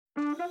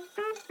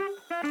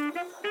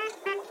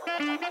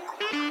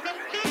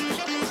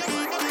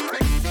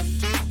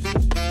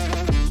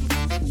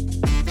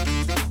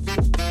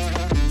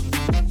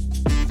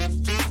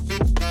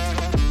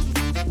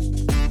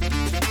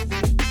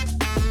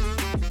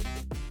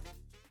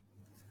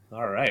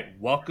All right.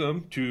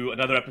 Welcome to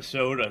another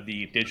episode of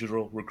the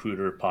Digital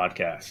Recruiter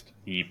Podcast,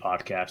 the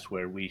podcast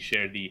where we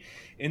share the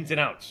ins and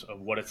outs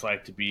of what it's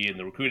like to be in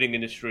the recruiting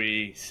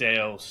industry,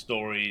 sales,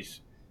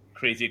 stories,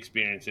 crazy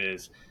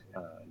experiences,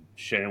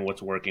 sharing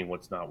what's working,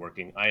 what's not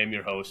working. I am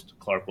your host,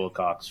 Clark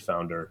Wilcox,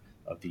 founder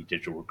of the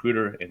Digital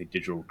Recruiter and the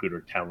Digital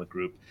Recruiter Talent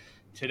Group.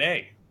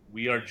 Today,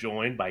 we are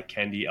joined by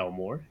Kendy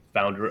Elmore,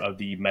 founder of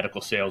the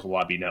Medical Sales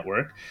Lobby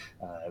Network,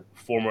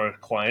 former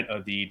client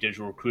of the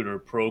Digital Recruiter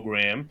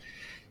program.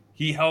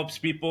 He helps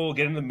people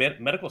get in the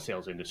medical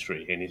sales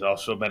industry, and he's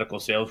also a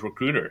medical sales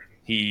recruiter.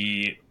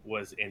 He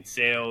was in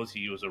sales.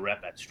 He was a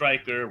rep at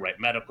Stryker, Right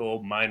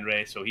Medical,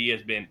 Mindray. So he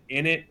has been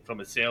in it from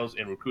a sales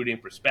and recruiting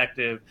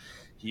perspective.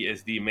 He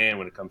is the man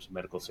when it comes to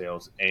medical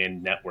sales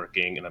and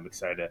networking, and I'm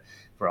excited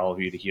for all of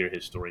you to hear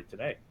his story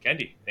today.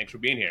 Kendy, thanks for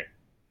being here.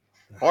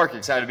 Mark,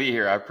 excited to be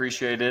here. I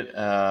appreciate it.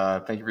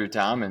 Thank you for your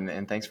time,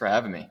 and thanks for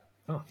having me.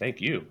 Oh, thank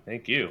you,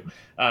 thank you.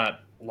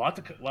 Lot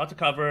to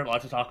cover,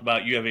 lot to talk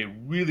about. You have a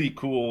really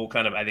cool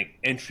kind of, I think,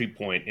 entry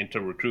point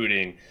into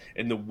recruiting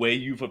and the way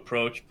you've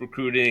approached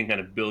recruiting, kind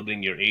of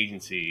building your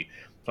agency.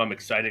 So I'm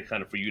excited,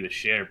 kind of, for you to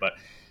share. But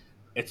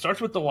it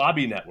starts with the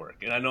lobby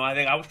network, and I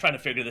think I was trying to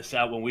figure this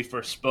out when we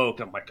first spoke.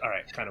 I'm like, all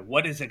right, kind of,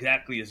 what is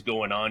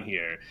going on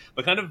here?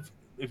 But kind of,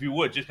 if you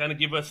would, just kind of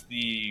give us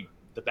the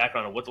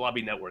background of what the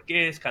lobby network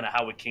is, kind of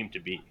how it came to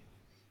be.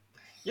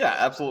 Yeah,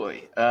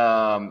 absolutely.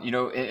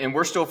 And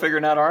we're still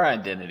figuring out our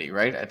identity,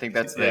 right? I think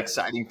that's the Yeah,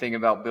 exciting thing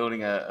about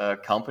building a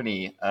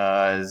company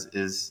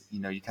is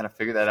you kind of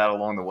figure that out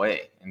along the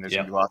way, and there's going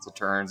yeah, to be lots of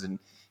turns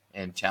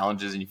and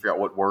challenges, and you figure out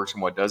what works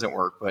and what doesn't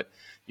work. But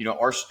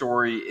our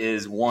story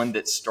is one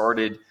that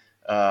started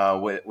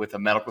with a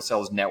medical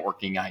sales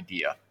networking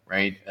idea,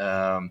 right?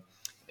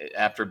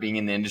 After being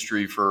in the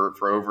industry for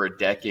over a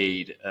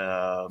decade,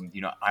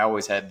 I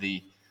always had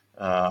the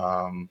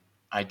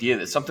idea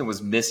that something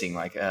was missing,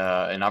 like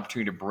an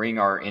opportunity to bring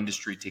our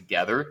industry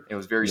together. It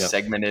was very yeah,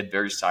 segmented,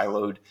 very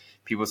siloed.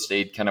 People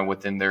stayed kind of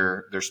within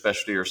their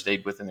specialty or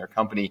stayed within their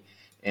company.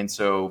 And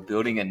so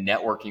building a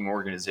networking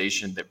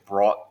organization that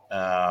brought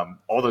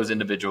all those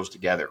individuals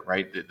together,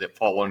 right, that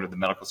fall under the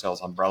medical sales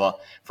umbrella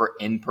for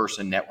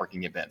in-person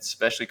networking events,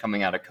 especially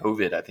coming out of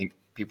COVID. I think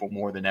people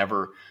more than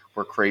ever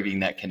were craving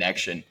that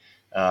connection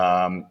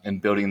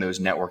and building those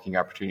networking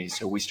opportunities.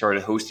 So we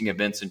started hosting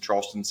events in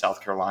Charleston,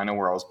 South Carolina,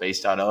 where I was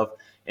based out of,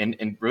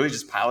 and really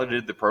just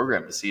piloted the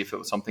program to see if it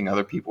was something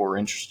other people were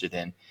interested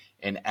in.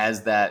 And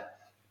as that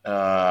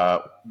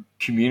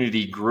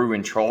community grew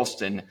in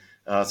Charleston,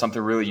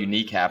 something really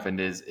unique happened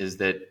is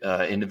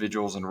that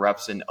individuals and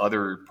reps in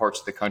other parts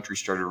of the country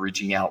started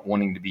reaching out,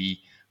 wanting to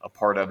be a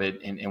part of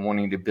it and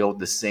wanting to build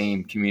the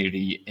same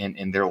community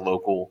in their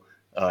local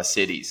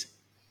cities.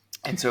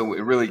 And so we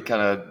really kind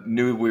of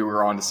knew we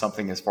were onto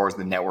something as far as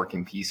the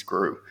networking piece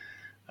grew.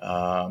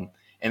 And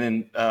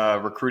then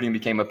recruiting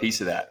became a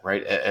piece of that,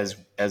 right? As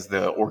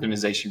the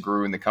organization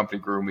grew and the company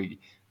grew,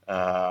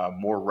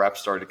 more reps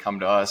started to come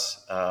to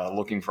us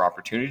looking for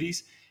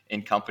opportunities,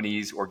 and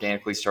companies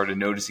organically started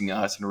noticing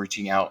us and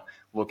reaching out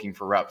looking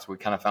for reps. We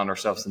kind of found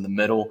ourselves in the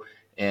middle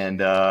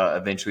and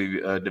eventually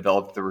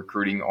developed the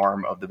recruiting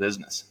arm of the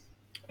business.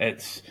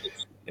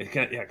 It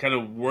kind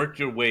of worked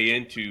your way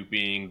into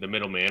being the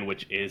middleman,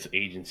 which is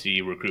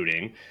agency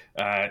recruiting.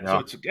 So Yeah.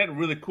 it's again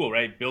really cool,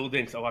 right?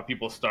 Building. So a lot of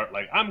people start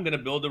like, I'm going to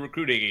build a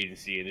recruiting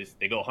agency, and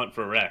they go hunt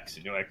for recs,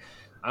 and you're like,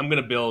 I'm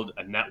going to build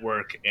a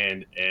network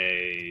and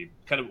a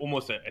kind of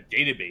almost a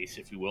database,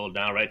 if you will,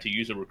 now, right? To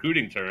use a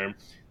recruiting term,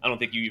 I don't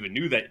think you even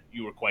knew that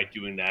you were quite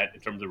doing that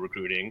in terms of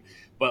recruiting,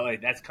 but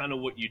like that's kind of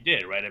what you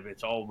did, right? If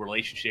it's all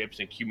relationships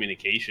and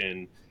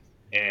communication,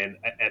 and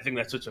I think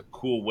that's such a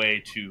cool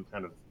way to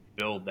kind of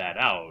build that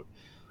out.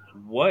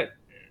 What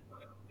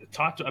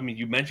talk to? I mean,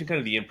 you mentioned kind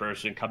of the in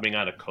person coming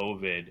out of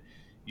COVID.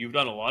 You've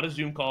done a lot of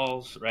Zoom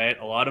calls, right?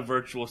 A lot of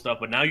virtual stuff,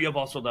 but now you have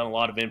also done a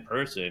lot of in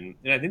person.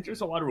 And I think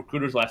there's a lot of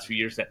recruiters last few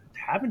years that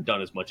haven't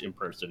done as much in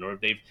person, or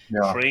they've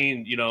Yeah.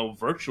 trained,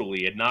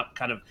 virtually and not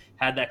kind of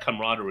had that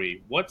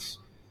camaraderie. What's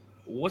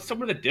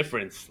some of the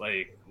difference?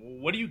 Like,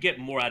 what do you get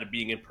more out of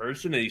being in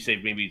person than you say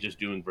maybe just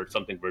doing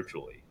something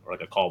virtually or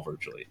like a call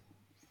virtually?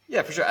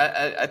 Yeah, for sure.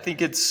 I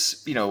think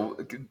it's,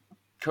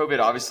 COVID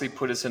obviously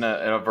put us in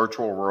a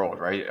virtual world,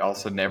 right? All of a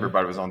sudden,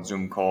 everybody was on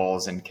Zoom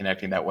calls and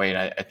connecting that way.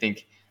 And I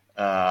think,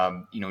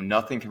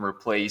 nothing can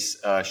replace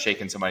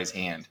shaking somebody's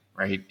hand,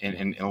 right?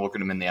 And looking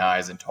them in the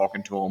eyes and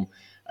talking to them.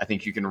 I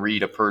think you can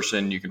read a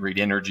person, you can read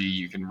energy,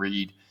 you can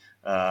read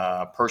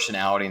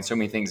personality, and so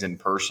many things in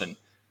person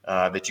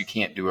that you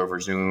can't do over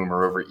Zoom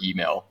or over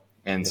email.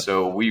 And Yeah.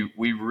 so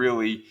we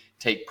really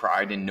take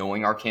pride in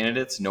knowing our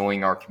candidates,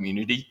 knowing our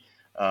community.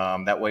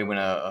 That way, when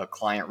a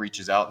client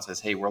reaches out and says,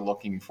 "Hey, we're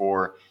looking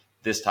for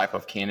this type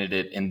of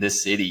candidate in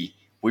this city,"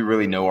 we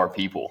really know our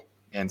people.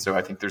 And so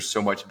I think there's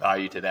so much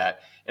value to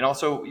that. And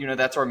also,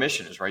 that's our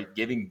mission is, right,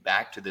 giving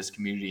back to this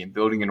community and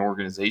building an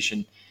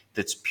organization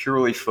that's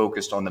purely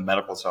focused on the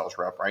medical sales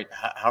rep, right?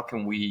 How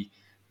can we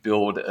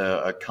build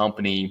a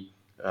company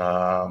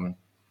to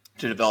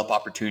develop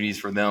opportunities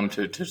for them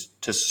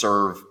to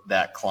serve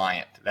that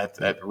client?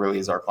 That really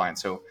is our client.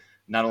 So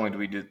not only do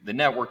we do the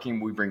networking,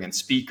 we bring in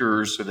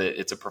speakers so that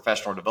it's a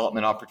professional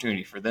development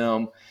opportunity for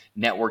them,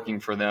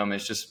 networking for them.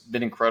 It's just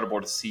been incredible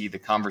to see the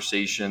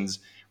conversations,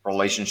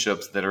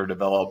 relationships that are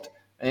developed,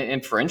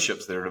 and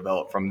friendships that are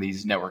developed from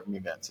these networking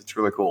events. It's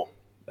really cool.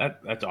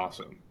 That's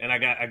awesome. And I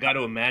got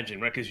to imagine,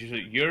 right? Because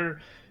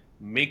you're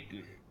make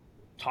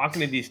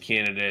talking to these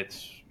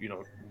candidates,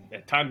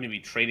 at times maybe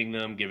training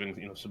them,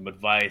 giving some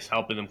advice,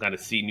 helping them kind of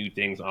see new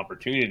things,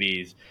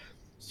 opportunities.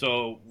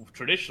 So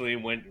traditionally,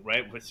 when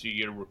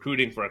you're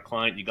recruiting for a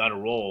client, you got to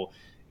roll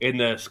in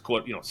this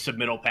quote,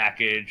 submittal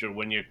package, or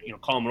when you're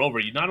calling them over,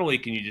 you not only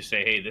can you just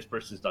say, hey, this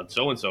person's done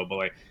so and so, but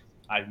like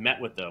I've met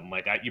with them.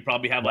 Like you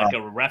probably have like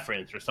a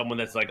reference or someone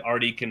that's like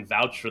already can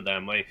vouch for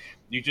them. Like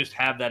you just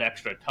have that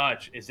extra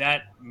touch. Is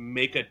that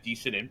make a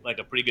like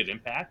a pretty good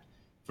impact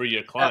for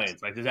your Right.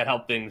 clients? Like does that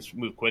help things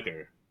move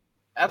quicker?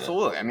 Yeah.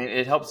 Absolutely. I mean,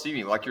 it helps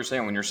you, like you're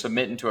saying, when you're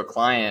submitting to a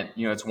client,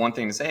 it's one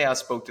thing to say, hey, I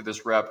spoke to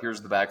this rep.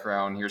 Here's the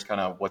background. Here's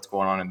kind of what's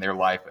going on in their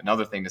life.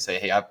 Another thing to say,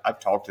 hey, I've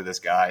talked to this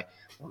guy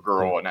or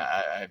girl and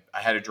I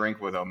had a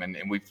drink with them and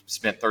we've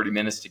spent 30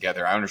 minutes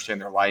together. I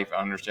understand their life.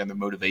 I understand their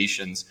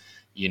motivations,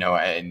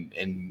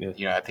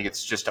 I think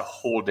it's just a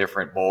whole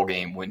different ball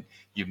game when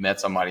you've met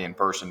somebody in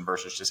person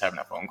versus just having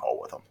a phone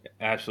call with them.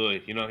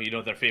 Absolutely.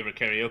 Their favorite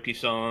karaoke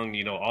song,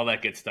 all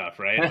that good stuff,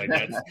 right? Like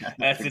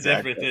that's the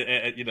difference,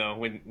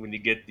 Exactly. when you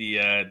get the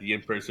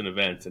in-person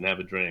events and have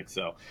a drink.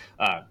 So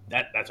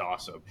that's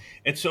awesome.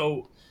 And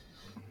so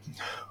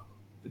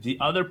the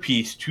other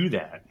piece to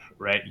that,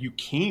 right?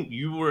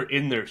 You were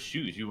in their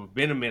shoes. You've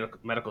been a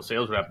medical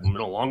sales rep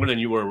no longer than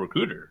you were a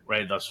recruiter,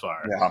 right? Thus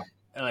far, Yeah.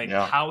 and like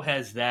Yeah. how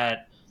has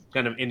that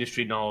kind of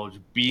industry knowledge,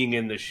 being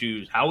in the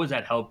shoes, how has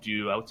that helped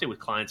you? I would say with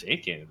clients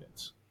and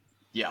candidates.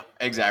 Yeah,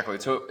 exactly.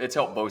 So it's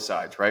helped both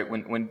sides, right?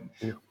 When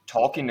Yeah.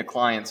 talking to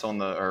clients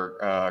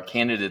or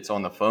candidates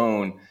on the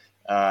phone,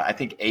 I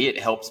think it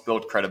helps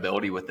build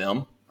credibility with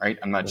them, right?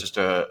 I'm not just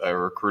a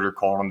recruiter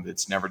calling them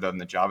that's never done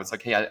the job. It's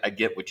like, hey, I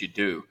get what you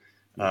do.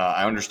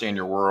 I understand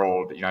your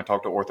world. I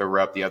talked to ortho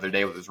rep the other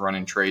day with his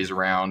running trays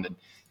around, and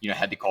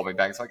had to call me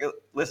back. It's like,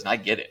 listen, I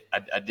get it.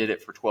 I did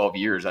it for 12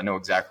 years. I know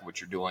exactly what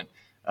you're doing.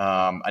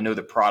 I know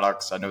the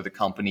products. I know the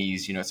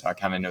companies. So I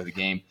kind of know the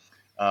game.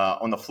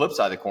 On the flip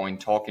side of the coin,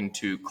 talking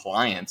to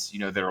clients,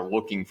 that are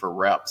looking for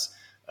reps.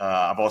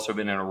 I've also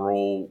been in a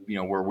role,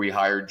 where we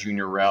hired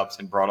junior reps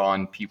and brought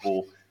on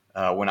people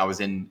when I was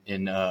in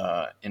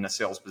a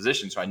sales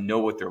position, so I know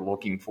what they're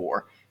looking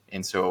for,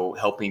 and so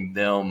helping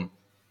them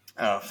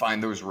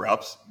find those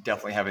reps,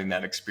 definitely having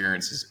that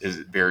experience is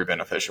very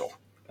beneficial.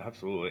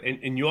 Absolutely.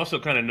 And you also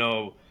kind of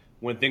know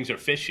when things are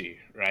fishy,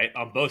 right?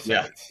 On both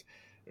Yeah, sides,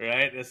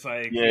 right? It's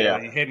like, yeah,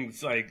 hitting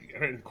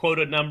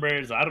quota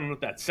numbers. I don't know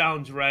if that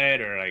sounds right,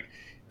 or like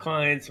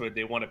clients where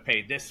they want to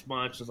pay this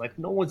much. It's like,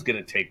 no one's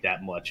going to take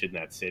that much in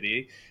that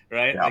city,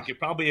 right? yeah, Like you're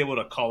probably able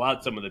to call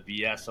out some of the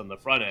BS on the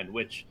front end,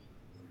 which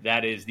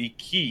that is the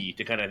key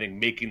to kind of, I think,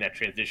 making that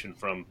transition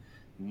from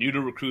new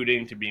to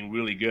recruiting to being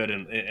really good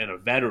and a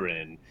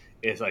veteran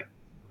is like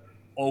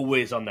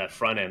always on that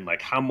front end.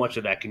 Like how much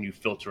of that can you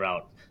filter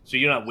out so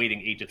you're not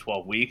waiting 8 to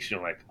 12 weeks,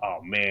 you're like,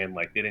 oh man,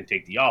 like they didn't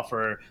take the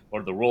offer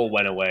or the role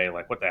went away,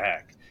 like what the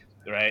heck,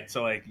 right?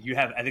 So like you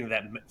have, I think,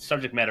 that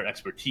subject matter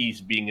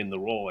expertise being in the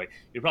role, like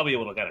you're probably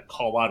able to kind of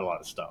call out a lot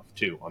of stuff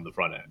too on the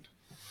front end.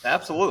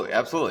 absolutely,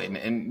 absolutely,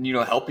 and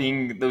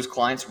helping those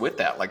clients with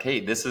that, like, hey,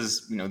 this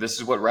is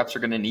what reps are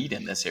going to need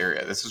in this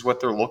area. This is what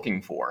they're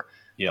looking for.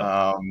 Yeah.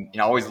 I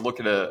always look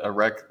at a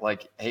rec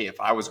like, hey, if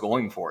I was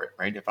going for it,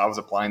 right? If I was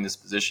applying this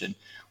position,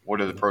 what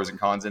are the pros and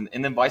cons? And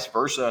then vice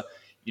versa.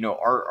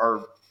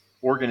 Our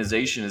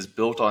organization is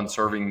built on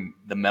serving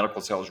the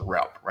medical sales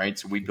rep, right?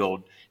 So we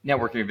build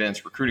networking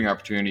events, recruiting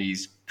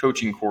opportunities,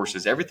 coaching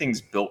courses.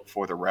 Everything's built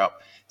for the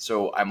rep.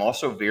 So I'm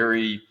also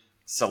very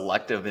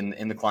selective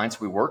in the clients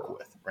we work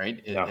with,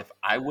 right? Yeah. If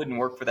I wouldn't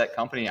work for that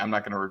company, I'm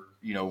not going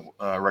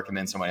to,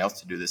 recommend somebody else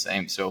to do the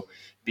same. So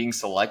being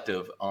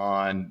selective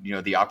on,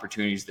 the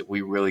opportunities that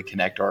we really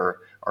connect our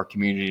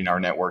community and our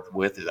network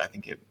with is, I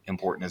think,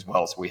 important as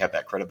well. So we have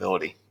that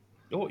credibility.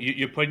 Oh,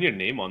 you're putting your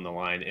name on the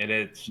line, and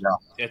Yeah.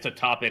 it's a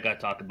topic I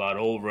talk about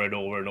over and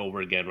over and over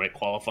again, right?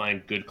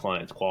 Qualifying good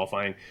clients,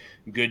 qualifying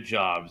good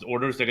jobs,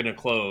 orders they're going to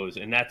close,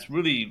 and that's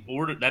really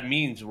order. That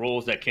means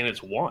roles that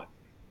candidates want.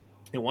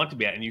 They want to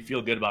be at, and you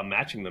feel good about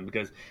matching them,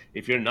 because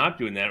if you're not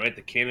doing that, right,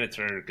 the candidates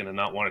are going to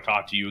not want to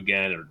talk to you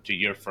again or to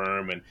your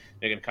firm, and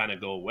they're going to kind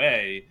of go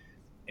away.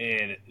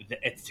 And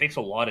it takes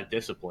a lot of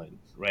discipline,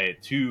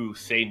 right, to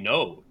say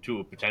no to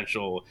a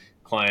potential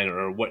client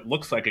or what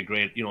looks like a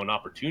great, an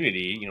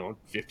opportunity,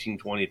 15,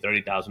 20,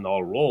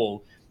 $30,000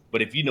 role.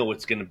 But if you know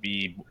it's going to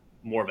be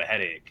more of a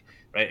headache,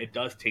 right, it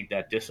does take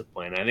that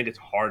discipline. I think it's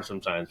hard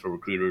sometimes for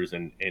recruiters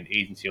and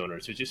agency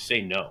owners to just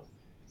say no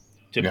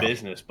to Yeah.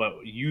 business, but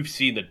you've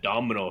seen the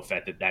domino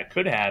effect that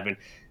could have. And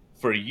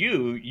for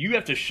you, you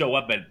have to show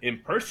up at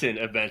in-person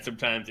events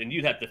sometimes, and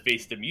you have to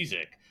face the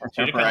music.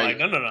 So you're kind of Right. like,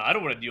 no, no, no, I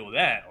don't want to deal with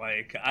that.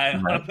 Like,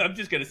 Right. I'm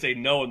just gonna say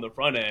no on the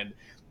front end,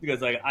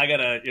 because like I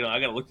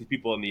gotta look these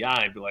people in the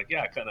eye and be like,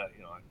 yeah, I kind of,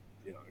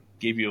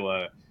 gave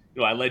you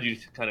I led you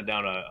kind of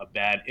down a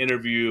bad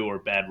interview or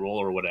bad role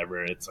or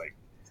whatever. It's like,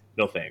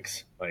 no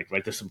thanks. Like,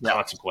 right, there's some Yeah.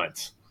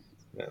 consequence.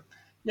 Yeah.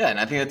 Yeah, and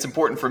I think it's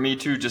important for me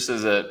too, just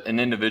as an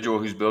individual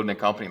who's building a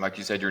company. Like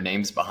you said, your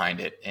name's behind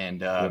it,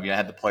 and Yeah. I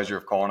had the pleasure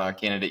of calling a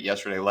candidate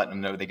yesterday, letting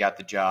them know they got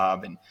the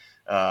job, and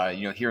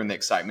hearing the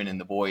excitement in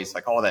the voice,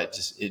 like all that,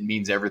 just it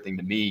means everything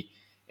to me.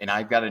 And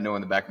I've got to know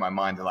in the back of my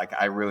mind that like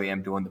I really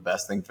am doing the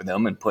best thing for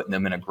them and putting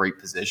them in a great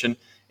position.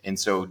 And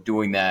so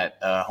doing that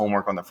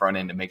homework on the front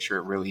end to make sure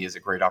it really is a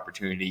great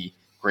opportunity,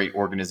 great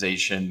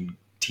organization,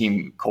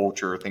 team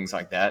culture, things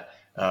like that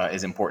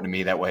is important to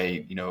me. That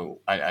way,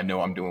 I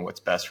know I'm doing what's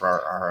best for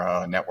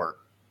our network.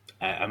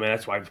 I mean,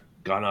 that's why I've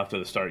gone off to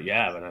the start you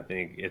have, and I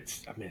think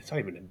it's not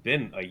even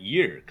been a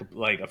year,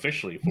 like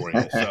officially for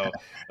you. So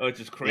it's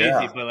just crazy,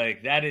 Yeah, but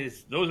like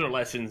those are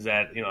lessons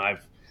that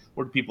I've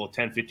worked with people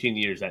 10, 15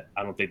 years that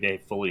I don't think they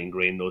fully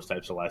ingrained those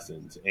types of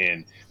lessons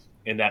and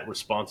that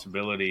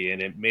responsibility,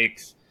 and it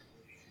makes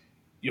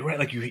you're right.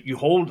 Like you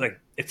hold like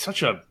it's one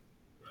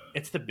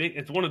of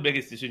the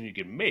biggest decisions you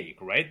can make,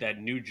 right? That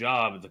new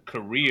job, the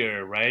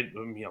career, right?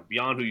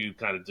 Beyond who you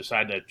kind of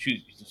decide to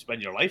choose to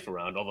spend your life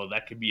around, although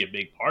that could be a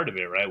big part of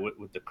it, right?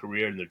 With the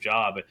career and the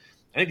job.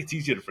 I think it's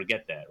easier to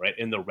forget that, right?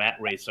 In the rat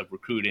race of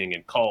recruiting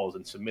and calls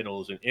and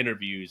submittals and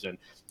interviews and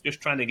just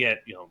trying to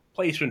get,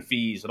 placement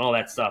fees and all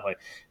that stuff. Like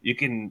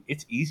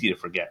it's easy to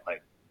forget,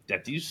 like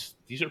that these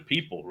are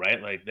people, right?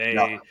 Like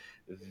yeah,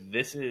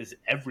 this is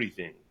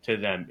everything to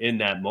them in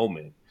that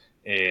moment.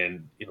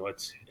 And,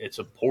 it's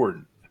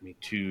important, I mean,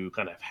 to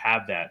kind of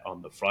have that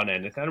on the front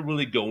end and kind of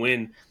really go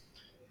in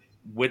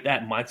with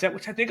that mindset,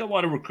 which I think a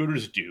lot of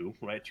recruiters do,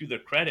 right? To their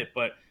credit.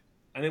 But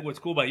I think what's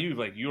cool about you,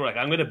 like you're like,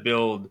 I'm going to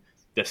build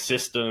the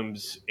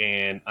systems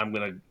and I'm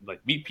going to like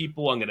meet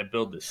people. I'm going to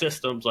build the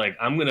systems. Like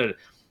I'm going to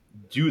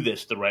do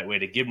this the right way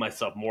to give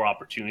myself more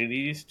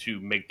opportunities to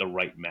make the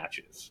right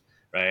matches.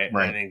 Right. And I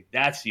right, think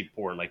that's the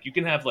important. Like you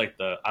can have like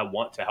I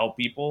want to help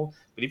people,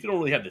 but if you don't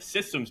really have the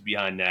systems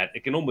behind that,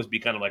 it can almost be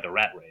kind of like a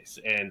rat race.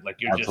 And like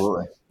you're just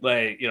absolutely.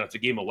 like, it's a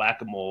game of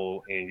whack a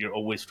mole and you're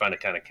always trying to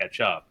kind of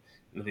catch up.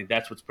 And I think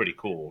that's what's pretty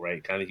cool,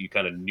 right? Kind of you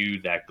kind of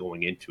knew that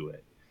going into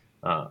it.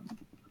 Um,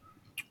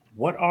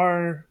 what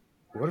are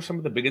what are some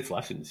of the biggest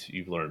lessons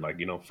you've learned? Like,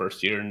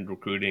 first year in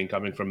recruiting,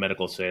 coming from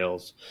medical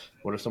sales,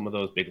 what are some of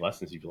those big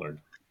lessons you've learned?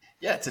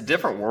 Yeah, it's a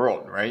different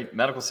world, right?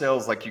 Medical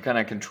sales, like you kind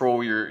of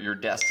control your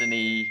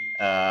destiny.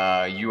 You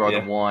are the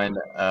Yeah. one,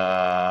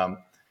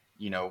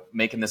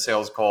 making the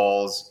sales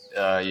calls.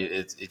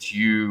 It's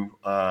you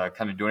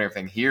kind of doing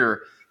everything.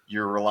 Here,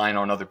 you're relying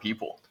on other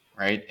people,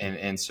 right?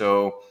 And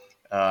so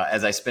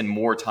as I spend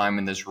more time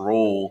in this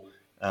role,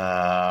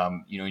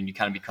 and you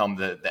kind of become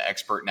the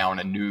expert now in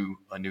a new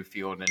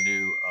field, a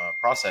new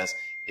process.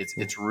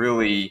 It's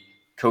really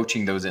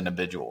coaching those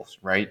individuals,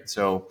 right?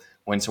 So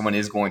when someone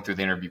is going through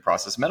the interview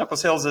process, medical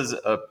sales is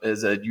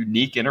a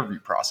unique interview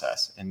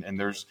process, and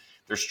there's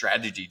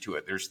strategy to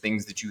it. There's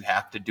things that you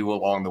have to do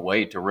along the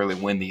way to really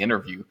win the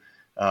interview.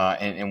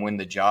 And win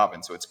the job.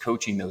 And so it's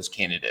coaching those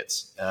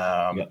candidates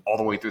Yeah. all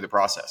the way through the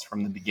process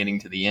from the beginning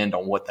to the end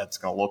on what that's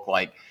going to look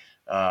like.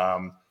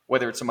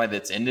 Whether it's somebody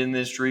that's in the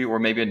industry or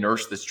maybe a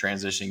nurse that's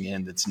transitioning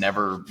in that's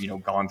never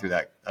gone through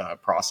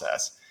that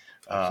process.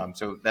 Absolutely.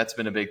 So that's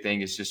been a big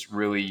thing. Is just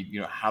really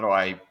how do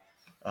I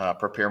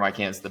prepare my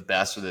candidates the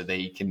best so that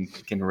they can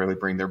really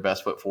bring their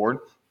best foot forward.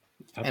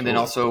 And then Absolutely.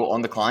 also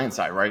on the client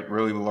side, right?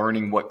 Really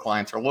learning what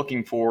clients are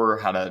looking for,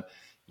 how to,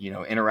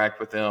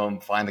 interact with them,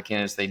 find the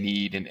candidates they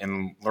need,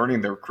 and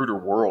learning the recruiter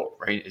world,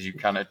 right? As you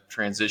kind of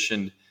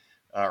transitioned,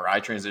 or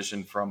I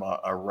transitioned from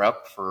a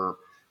rep for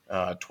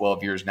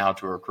 12 years now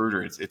to a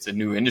recruiter. It's a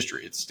new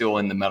industry. It's still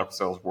in the medical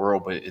sales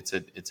world, but it's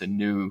a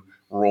new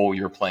role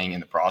you're playing in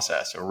the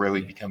process. So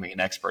really Yeah. becoming an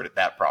expert at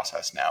that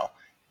process now,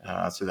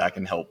 so that I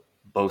can help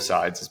both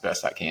sides as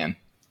best I can.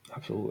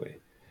 Absolutely.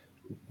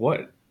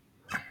 What?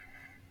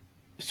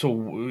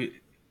 So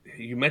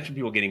you mentioned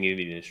people getting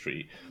into the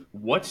industry.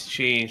 What's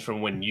changed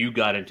from when you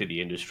got into the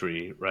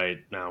industry, right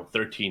now,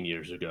 13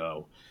 years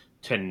ago,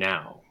 to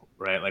now,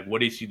 right? Like, what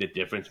do you see the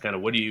difference? Kind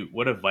of,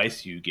 what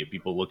advice do you give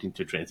people looking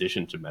to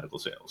transition to medical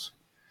sales?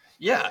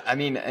 Yeah, I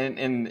mean,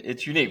 and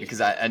it's unique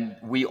because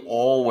we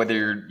all,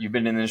 whether you've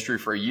been in the industry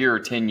for a year or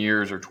 10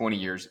 years or 20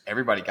 years,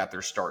 everybody got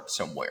their start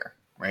somewhere,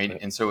 right?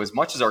 Right. And so as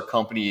much as our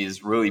company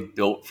is really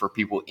built for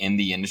people in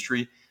the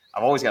industry,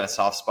 I've always got a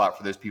soft spot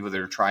for those people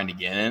that are trying to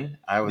get in.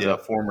 I was Yeah. a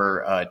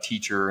former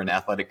teacher and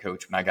athletic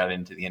coach when I got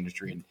into the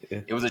industry, and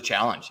Yeah. it was a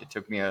challenge. It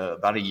took me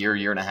about a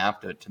year and a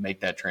half to make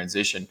that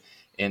transition.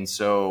 And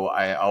so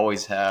I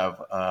always have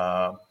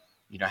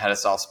had a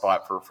soft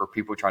spot for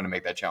people trying to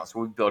make that challenge. So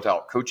we've built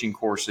out coaching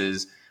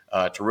courses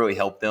to really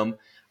help them.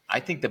 I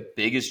think the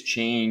biggest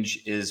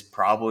change is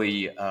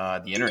probably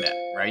the internet,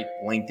 right?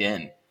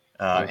 LinkedIn,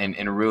 Yeah.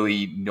 and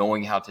really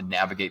knowing how to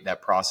navigate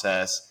that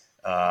process,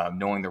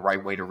 knowing the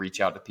right way to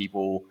reach out to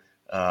people,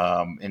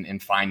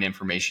 and find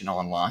information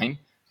online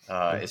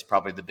Yeah. is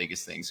probably the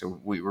biggest thing. So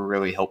we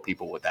really help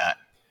people with that.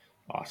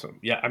 Awesome.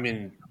 Yeah. I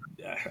mean,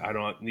 I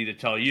don't need to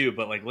tell you,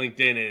 but like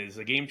LinkedIn is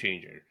a game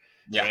changer.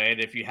 Yeah. right?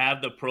 If you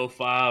have the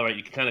profile, right,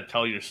 you can kind of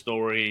tell your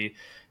story,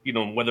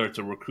 whether it's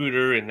a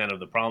recruiter and kind of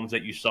the problems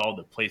that you solve,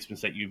 the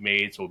placements that you've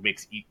made. So it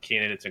makes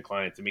candidates and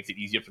clients, it makes it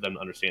easier for them to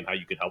understand how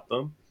you could help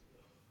them.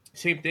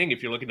 Same thing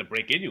if you're looking to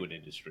break into an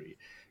industry,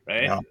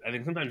 right? Yeah. I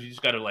think sometimes you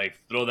just got to like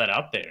throw that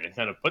out there and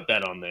kind of put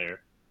that on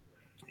there.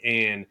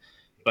 And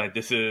but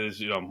this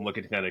is, I'm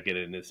looking to kind of get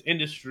in this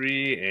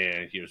industry,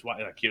 and here's why,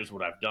 like, here's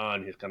what I've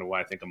done, here's kind of why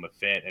I think I'm a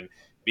fit, and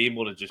be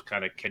able to just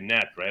kind of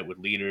connect, right, with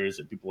leaders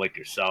and people like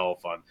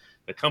yourself on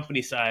the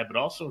company side, but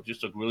also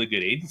just a really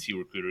good agency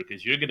recruiter,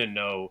 because you're going to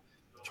know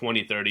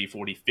 20, 30,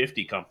 40,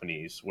 50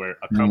 companies where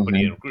a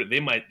company and Hmm.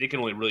 recruiter, they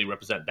can only really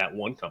represent that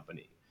one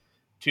company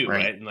too,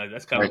 Right. right? And like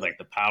that's kind of Right. like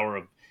the power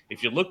of,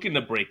 if you're looking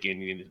to break in,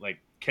 you need to like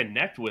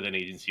connect with an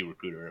agency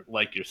recruiter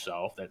like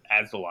yourself that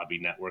adds the lobby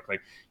network.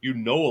 Like,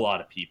 a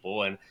lot of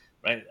people, and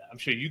right, I'm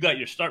sure you got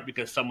your start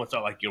because someone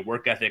saw like your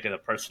work ethic and the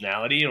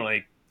personality, and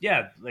like,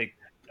 yeah, like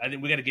I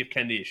think we got to give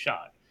Kendy a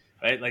shot,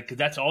 right? Like, because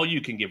that's all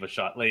you can give a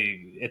shot. Like,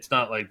 it's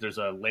not like there's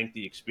a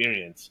lengthy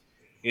experience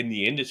in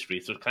the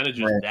industry, so it's kind of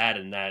just Right. that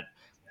and that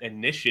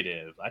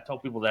initiative. I tell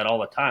people that all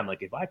the time.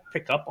 Like, if I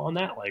pick up on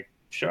that, like,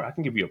 sure, I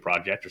can give you a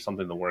project or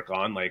something to work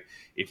on. Like,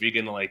 if you're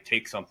gonna like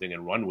take something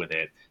and run with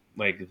it,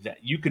 like that,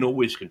 you can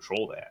always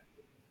control that,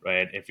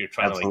 right? If you're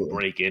trying to like Absolutely.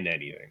 break into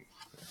anything.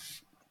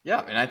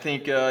 Yeah, and I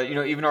think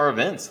even our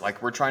events,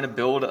 like we're trying to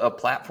build a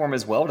platform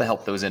as well to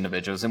help those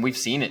individuals, and we've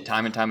seen it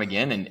time and time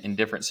again in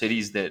different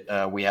cities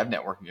that we have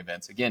networking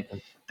events. Again,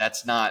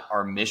 that's not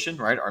our mission,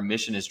 right? Our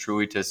mission is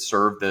truly to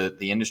serve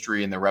the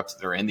industry and the reps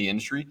that are in the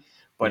industry.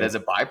 But Yeah, as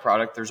a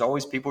byproduct, there's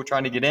always people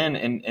trying to get in,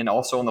 and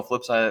also on the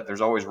flip side,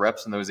 there's always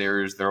reps in those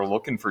areas that are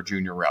looking for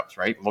junior reps,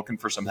 right? Looking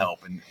for some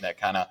help, and that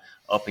kind of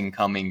up and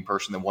coming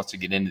person that wants to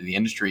get into the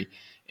industry.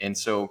 And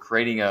so,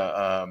 creating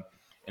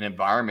an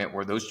environment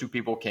where those two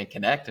people can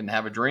connect and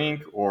have a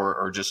drink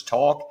or just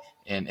talk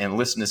and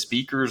listen to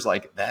speakers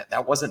like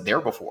that wasn't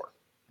there before,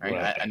 right?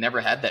 right. I never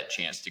had that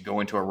chance to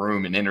go into a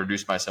room and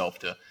introduce myself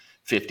to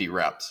 50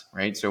 reps,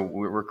 right? So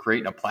we're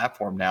creating a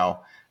platform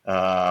now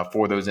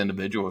for those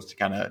individuals to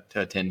kind of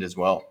to attend as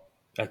well.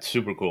 That's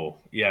super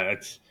cool. Yeah,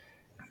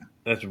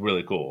 that's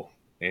really cool,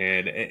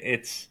 and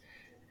it's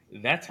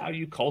that's how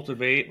you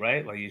cultivate,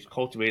 right? Like, you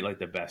cultivate like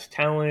the best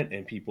talent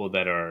and people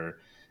that are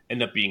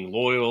end up being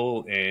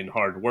loyal and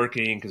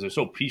hardworking because they're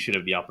so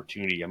appreciative of the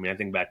opportunity. I mean, I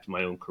think back to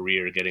my own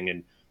career, getting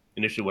in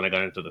initially when I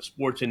got into the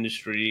sports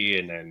industry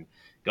and then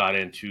got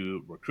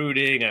into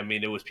recruiting. I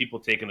mean, it was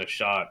people taking a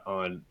shot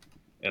on,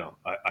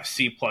 a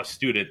C plus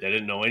student that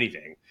didn't know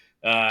anything.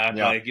 Yeah,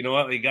 Like, you know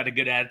what, you got a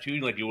good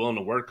attitude, like you're willing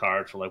to work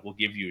hard, so like we'll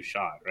give you a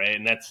shot, right?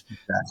 And that's,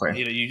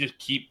 exactly. you just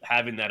keep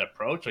having that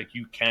approach. Like,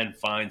 you can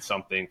find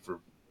something. For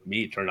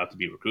me, it turned out to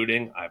be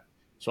recruiting. I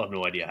still have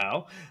no idea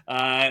how.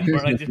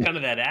 But like, just kind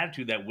of that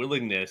attitude, that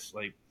willingness,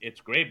 like,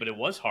 it's great, but it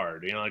was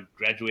hard. I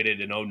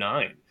graduated in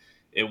 '09.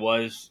 It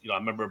was, I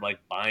remember like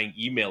buying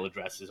email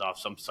addresses off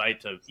some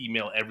site to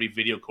email every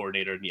video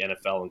coordinator in the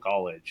NFL in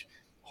college,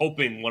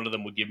 hoping one of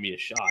them would give me a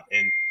shot.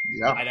 And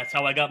Yeah. that's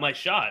how I got my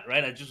shot,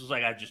 right? I just was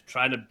like, I just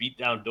trying to beat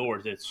down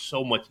doors. It's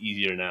so much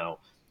easier now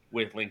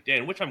with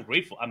LinkedIn, which I'm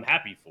grateful. I'm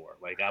happy for.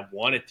 Like, I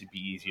want it to be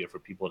easier for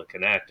people to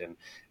connect and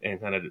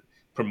kind of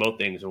promote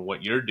things and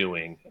what you're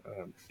doing.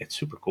 It's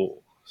super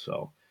cool.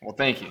 So Well,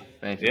 thank you.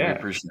 Thank you. We yeah,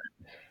 appreciate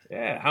it.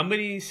 yeah. How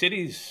many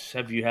cities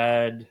have you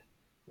had?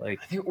 Like,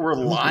 I think we're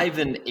live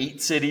in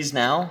 8 cities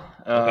now.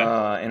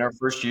 okay, In our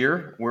first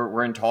year,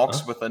 we're in huh?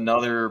 talks with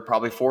another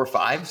probably 4 or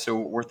 5. So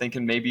we're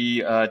thinking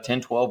maybe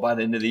 10, 12 by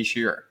the end of this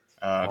year,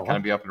 Oh, kind of wow.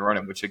 be up and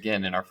running, which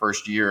again, in our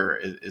first year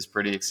is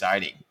pretty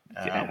exciting.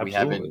 Yeah, We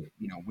haven't,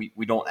 absolutely.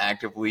 we don't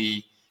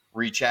actively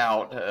reach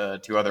out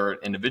to other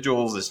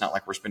individuals. It's not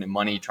like we're spending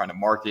money trying to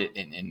market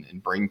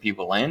and bring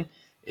people in.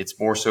 It's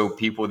more so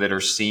people that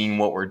are seeing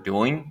what we're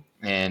doing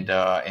and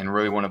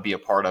really want to be a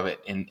part of it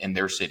in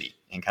their city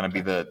and kind of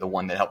be the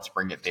one that helps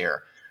bring it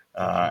there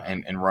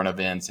and run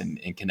events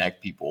and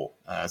connect people.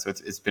 So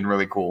it's been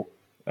really cool.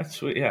 That's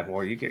sweet. Yeah.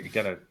 Well, you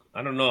gotta.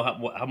 I don't know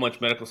how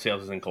much medical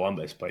sales is in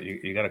Columbus, but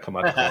you got to come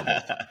out to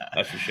Columbus.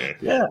 That's for sure.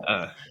 Yeah.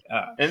 Uh,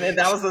 uh, And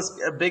that was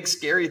a big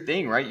scary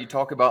thing, right? You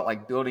talk about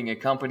like building a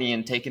company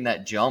and taking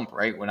that jump,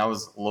 right? When I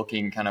was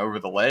looking kind of over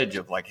the ledge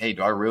of like, hey,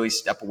 do I really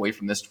step away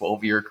from this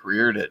 12-year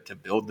career to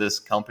build this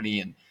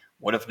company? And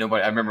what if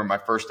nobody, I remember my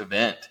first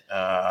event,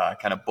 I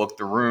kind of booked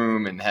the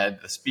room and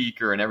had the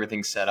speaker and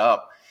everything set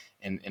up.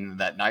 And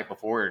that night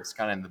before, it's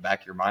kind of in the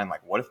back of your mind,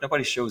 like, what if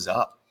nobody shows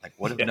up? Like,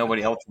 what if yeah.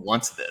 nobody else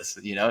wants this?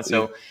 Yeah.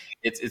 So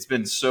it's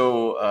been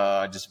so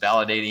just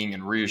validating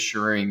and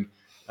reassuring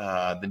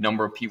the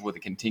number of people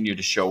that continue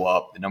to show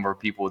up, the number of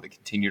people that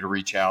continue to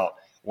reach out,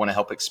 want to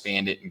help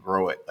expand it and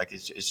grow it. Like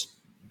it's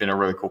been a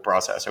really cool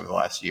process over the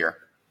last year.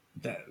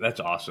 That's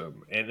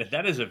awesome, and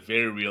that is a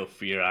very real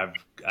fear.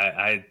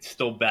 I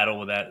still battle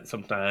with that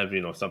sometimes.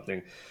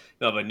 Something,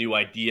 if a new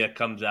idea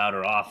comes out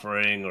or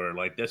offering or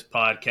like this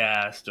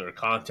podcast or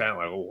content,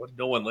 like, well,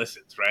 no one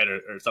listens, right?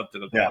 Or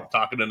something. Okay, Yeah. I'm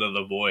talking into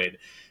the void.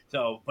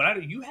 So,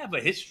 but you have a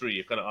history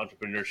of kind of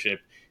entrepreneurship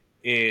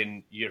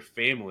in your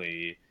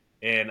family.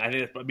 And I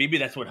think maybe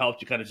that's what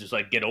helped you kind of just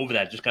like get over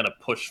that, just kind of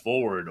push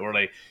forward, or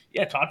like,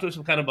 yeah, talk to us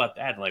kind of about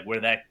that, like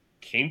where that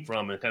came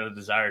from and kind of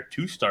desire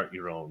to start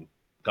your own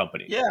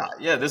company.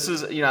 Yeah. This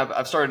is,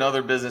 I've started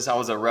another business. I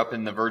was a rep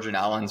in the Virgin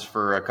Islands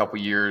for a couple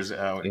years,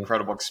 Yeah.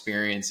 incredible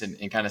experience,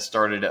 and kind of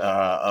started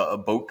a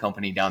boat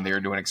company down there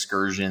doing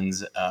excursions.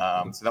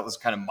 So that was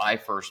kind of my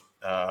first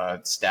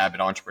stab at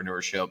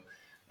entrepreneurship.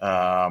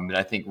 That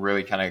I think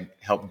really kind of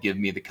helped give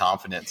me the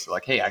confidence,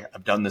 like, hey,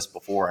 I've done this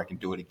before, I can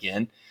do it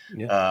again.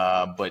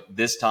 Yeah. But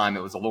this time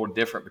it was a little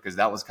different because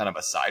that was kind of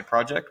a side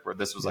project where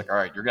this was like, all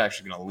right, you're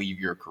actually going to leave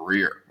your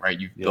career, right?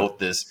 You've built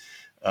this,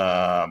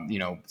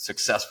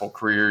 successful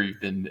career. You've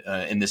been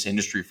in this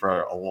industry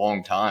for a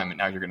long time, and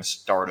now you're going to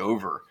start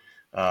over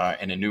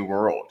in a new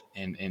world.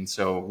 And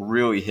so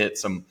really hit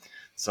some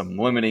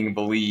limiting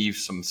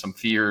beliefs, some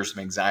fears,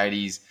 some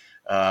anxieties.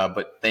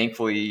 But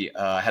thankfully,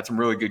 I had some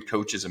really good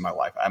coaches in my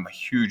life. I'm a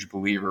huge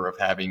believer of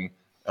having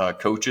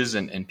coaches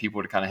and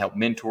people to kind of help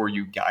mentor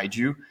you, guide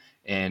you.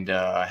 And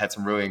I had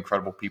some really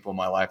incredible people in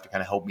my life to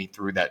kind of help me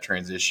through that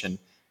transition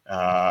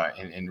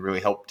and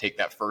really help take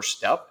that first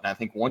step. And I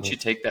think once you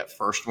take that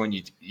first one,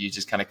 you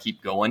just kind of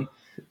keep going.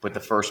 But the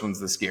first one's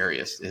the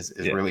scariest, is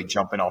really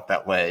jumping off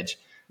that ledge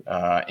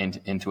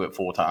into it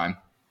full time.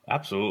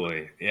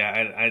 Absolutely.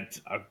 Yeah.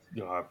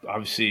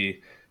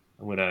 Obviously,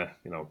 I'm gonna,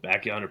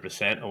 back you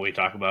 100% on what we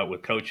talk about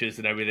with coaches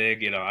and everything.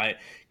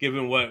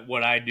 Given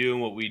what I do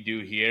and what we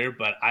do here,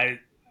 but I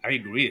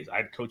agree. I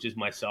had coaches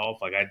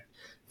myself. Like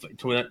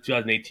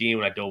 2018,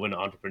 when I dove into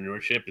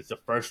entrepreneurship, it's the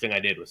first thing I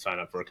did was sign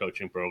up for a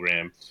coaching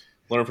program,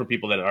 learn from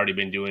people that had already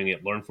been doing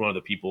it, learn from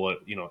other people,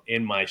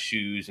 in my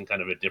shoes and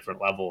kind of at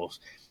different levels.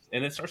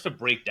 And it starts to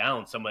break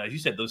down some, as you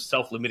said, those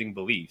self-limiting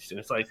beliefs. And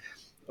it's like,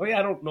 oh yeah,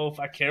 I don't know if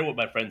I care what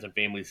my friends and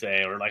family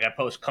say, or like I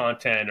post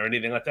content or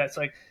anything like that. It's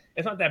like,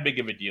 it's not that big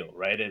of a deal,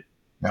 right?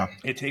 Yeah.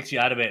 It takes you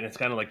out of it, and it's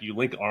kind of like you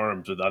link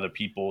arms with other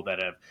people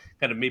that have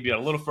kind of maybe a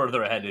little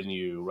further ahead than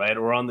you, right?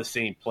 Or on the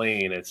same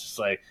plane. It's just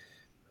like,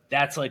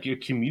 that's like your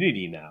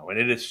community now. And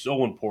it is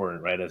so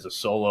important, right, as a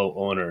solo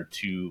owner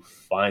to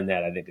find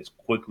that, I think, as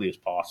quickly as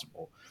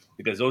possible,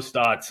 because those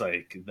thoughts,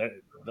 like,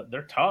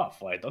 they're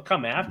tough. Like, they'll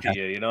come after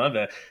you,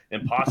 the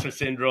imposter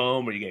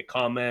syndrome, or you get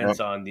comments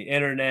on the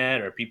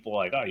internet, or people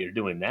like, oh, you're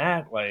doing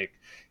that. Like,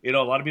 a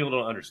lot of people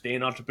don't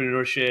understand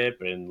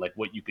entrepreneurship and like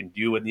what you can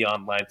do in the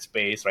online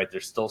space, right?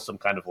 There's still some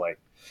kind of like,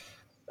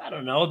 I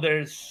don't know,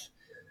 there's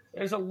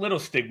a little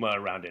stigma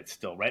around it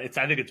still, right?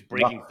 I think it's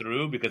breaking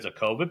through because of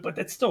COVID, but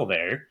it's still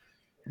there,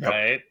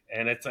 right?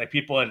 And it's like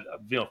people at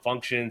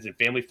functions and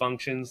family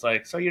functions,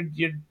 like, so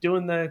you're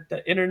doing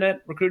the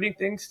internet recruiting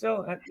thing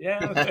still? Yeah,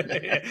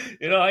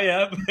 I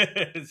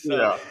am.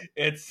 So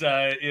it's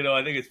I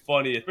think it's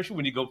funny, especially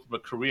when you go from a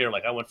career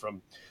like I went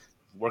from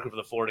working for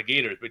the Florida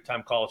Gators, big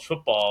time college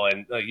football,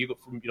 and you go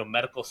from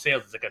medical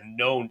sales, it's like a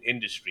known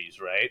industries,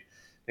 right?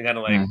 And kind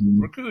of like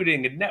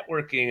recruiting and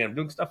networking and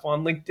doing stuff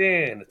on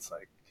LinkedIn. It's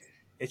like,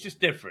 it's just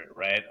different,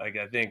 right? Like,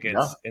 I think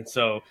and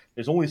so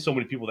there's only so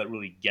many people that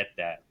really get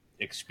that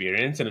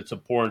experience, and it's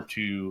important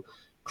to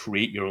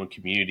create your own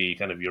community,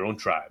 kind of your own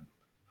tribe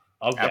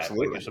of that,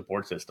 like your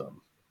support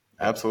system.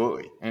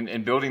 Absolutely.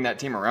 And building that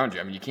team around you.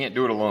 I mean, you can't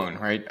do it alone,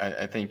 right?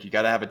 I think you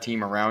got to have a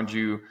team around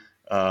you,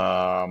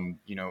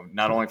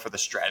 not only for the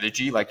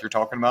strategy, like you're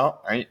talking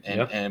about, right?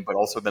 But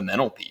also the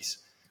mental piece.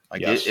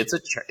 Like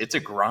it's a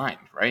grind,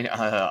 right?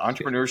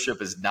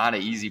 Entrepreneurship is not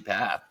an easy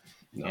path.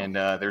 No. And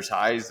there's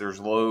highs, there's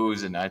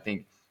lows. And I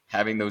think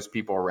having those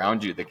people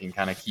around you that can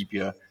kind of keep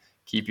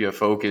you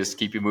focused,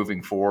 keep you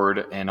moving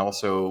forward, and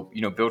also,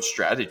 build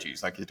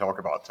strategies like you talk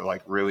about to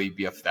like really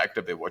be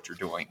effective at what you're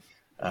doing.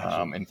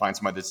 And find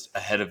somebody that's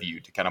ahead of you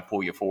to kind of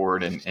pull you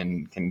forward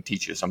and can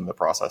teach you some of the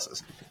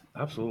processes.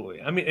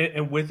 Absolutely. I mean,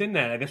 and within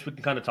that, I guess we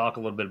can kind of talk a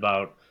little bit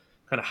about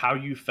kind of how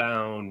you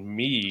found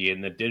me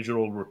in the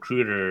digital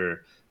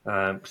recruiter,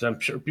 because I'm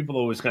sure people are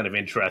always kind of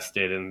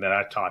interested in that.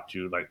 I talked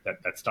to like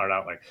that start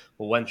out like,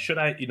 well, when should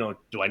I,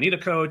 do I need a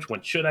coach?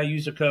 When should I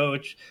use a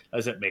coach?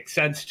 Does it make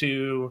sense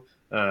to?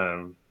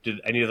 Do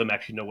any of them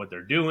actually know what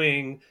they're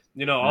doing?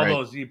 All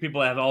those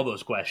people have all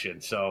those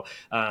questions. So,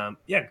 talk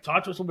to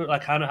us a little bit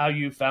like kind of how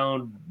you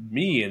found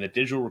me in the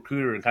digital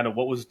recruiter, and kind of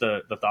what was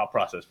the thought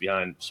process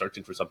behind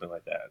searching for something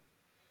like that.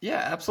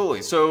 Yeah,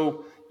 absolutely.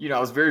 So, I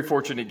was very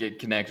fortunate to get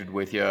connected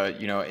with you.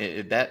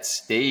 At that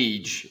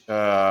stage,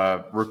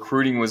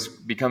 recruiting was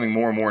becoming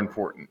more and more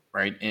important,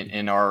 right,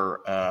 in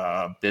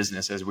our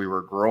business as we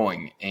were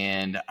growing.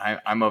 And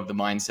I'm of the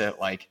mindset,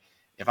 like,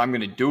 if I'm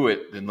going to do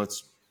it, then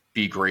let's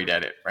be great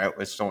at it, right?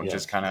 Let's don't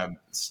just kind of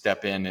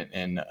step in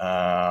and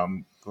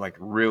like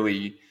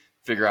really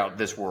figure out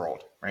this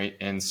world, right?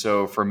 And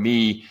so for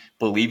me,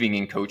 believing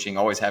in coaching,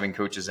 always having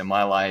coaches in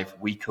my life,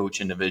 we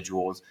coach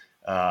individuals.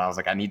 I was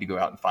like, I need to go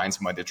out and find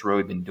somebody that's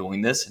really been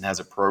doing this and has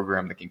a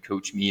program that can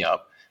coach me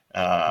up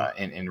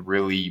and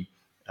really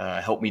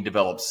help me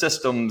develop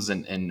systems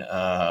and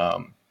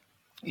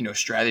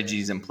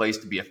strategies in place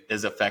to be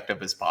as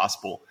effective as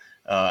possible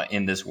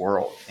in this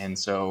world. And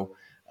so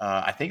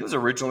I think it was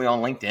originally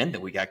on LinkedIn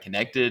that we got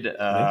connected.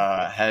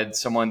 Had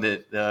someone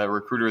the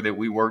recruiter that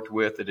we worked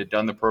with that had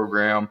done the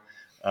program,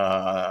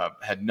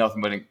 had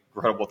nothing but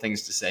incredible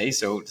things to say.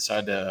 So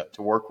decided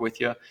to work with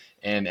you,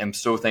 and I'm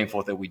so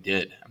thankful that we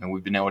did. I mean,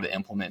 we've been able to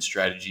implement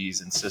strategies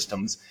and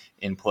systems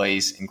in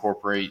place,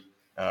 incorporate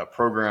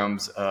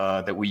programs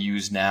that we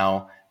use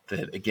now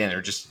that, again,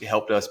 are just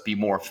helped us be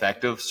more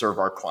effective, serve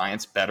our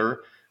clients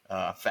better,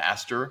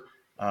 faster,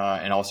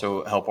 and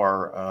also help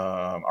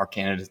our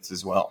candidates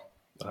as well.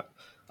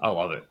 I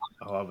love it.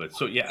 I love it.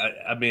 So yeah,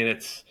 I mean,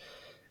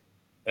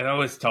 and I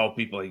always tell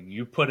people like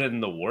you put in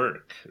the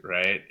work,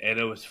 right? And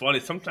it was funny.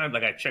 Sometimes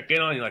like I check in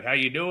on you, like how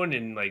you doing,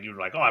 and like you're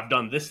like, oh, I've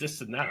done this,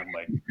 this, and that. I'm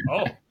like,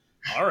 oh,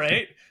 all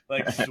right,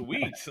 like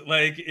sweet,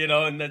 like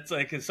and that's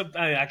like 'cause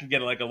sometimes I can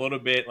get like a little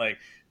bit like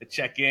a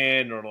check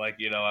in or like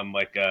I'm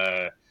like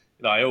I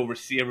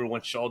oversee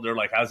everyone's shoulder,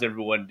 like how's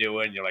everyone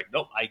doing? You're like,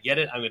 nope, I get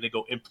it. I'm going to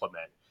go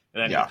implement,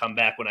 and then you Yeah. come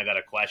back when I got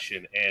a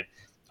question and.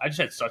 I just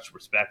had such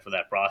respect for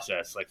that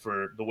process, like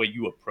for the way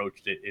you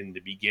approached it in the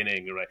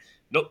beginning. You're like,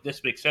 nope,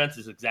 this makes sense.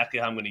 This is exactly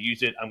how I'm going to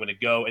use it. I'm going to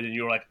go. And then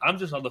you're like, I'm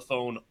just on the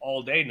phone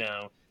all day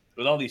now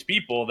with all these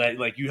people that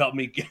like you help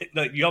me get,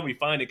 like you help me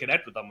find and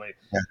connect with. I'm like,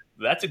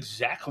 that's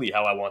exactly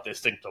how I want this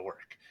thing to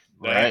work.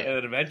 Right. Right. And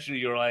then eventually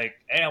you're like,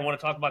 hey, I want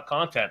to talk about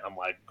content. I'm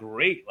like,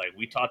 great. Like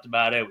we talked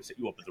about it. We set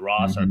you up with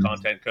Ross, our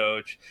content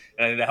coach,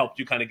 and it helped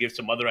you kind of give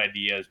some other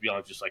ideas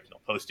beyond just like,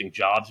 posting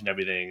jobs and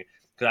everything.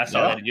 Because I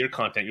saw that in your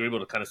content, you're able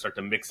to kind of start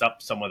to mix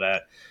up some of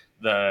that,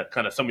 the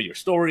kind of some of your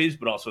stories,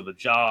 but also the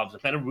jobs,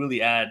 and kind of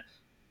really add,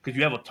 because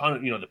you have a ton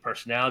of, the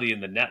personality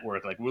and the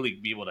network, like really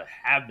be able to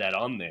have that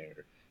on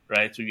there,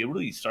 right? So you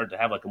really start to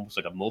have like almost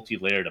like a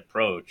multi-layered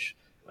approach,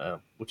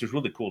 which is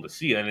really cool to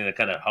see. I mean, it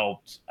kind of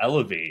helps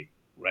elevate,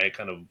 right,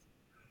 kind of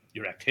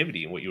your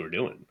activity and what you were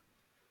doing.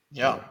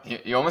 Yeah,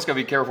 you almost got to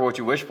be careful what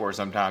you wish for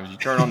sometimes. You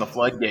turn on the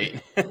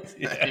floodgate,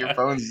 your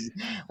phones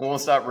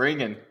won't stop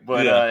ringing.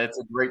 But it's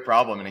a great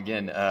problem. And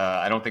again,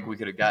 I don't think we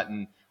could have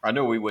gotten, or I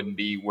know we wouldn't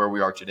be where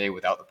we are today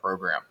without the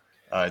program.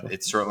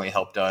 It certainly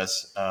helped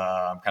us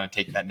kind of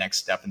take that next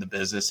step in the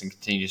business and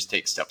continue to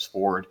take steps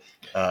forward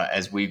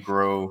as we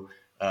grow,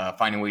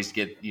 finding ways to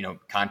get,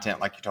 content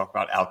like you talk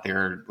about out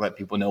there, let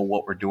people know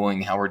what we're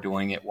doing, how we're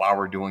doing it, why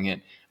we're doing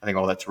it. I think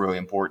all that's really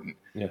important.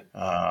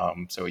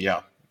 So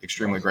yeah,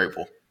 extremely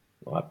grateful.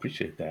 Well, I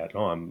appreciate that.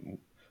 Oh, I'm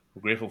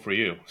grateful for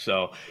you.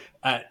 So,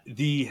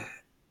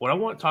 what I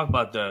want to talk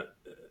about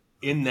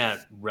in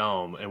that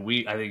realm, and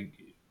I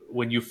think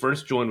when you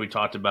first joined, we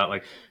talked about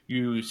like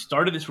you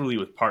started this really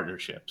with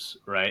partnerships,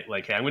 right?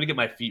 Like, hey, I'm going to get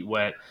my feet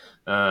wet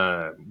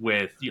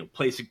with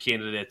placing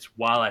candidates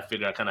while I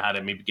figure out kind of how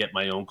to maybe get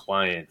my own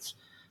clients,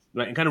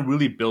 right? And kind of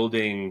really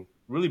building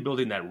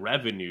that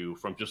revenue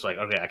from just like,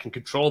 okay, I can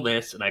control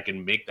this and I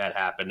can make that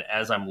happen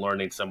as I'm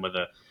learning some of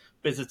the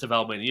business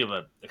development. You have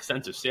an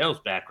extensive sales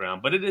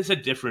background, but it is a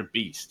different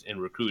beast in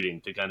recruiting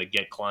to kind of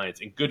get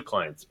clients and good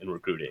clients in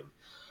recruiting.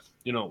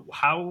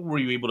 How were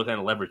you able to kind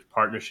of leverage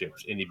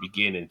partnerships in the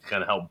beginning to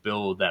kind of help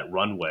build that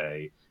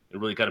runway and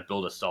really kind of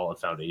build a solid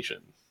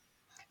foundation?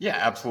 Yeah,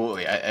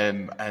 absolutely.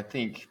 I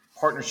think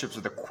partnerships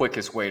are the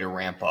quickest way to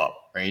ramp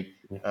up, right?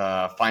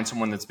 Find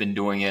someone that's been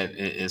doing it,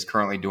 is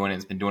currently doing it,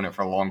 has been doing it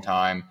for a long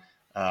time.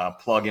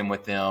 Plug in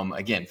with them.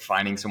 Again,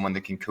 finding someone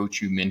that can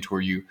coach you,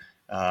 mentor you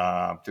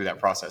through that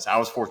process. I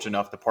was fortunate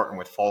enough to partner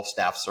with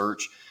Falstaff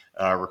Search,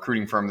 a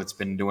recruiting firm that's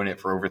been doing it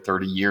for over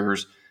 30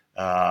 years.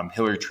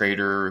 Hillary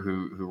Trader,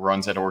 who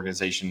runs that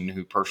organization,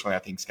 who personally I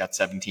think has got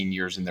 17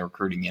 years in the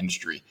recruiting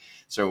industry.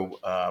 So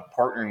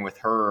partnering with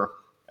her,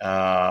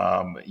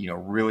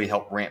 really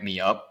helped ramp me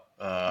up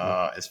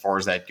as far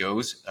as that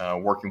goes.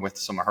 Working with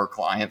some of her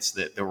clients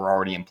that were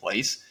already in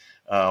place,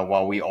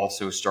 while we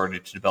also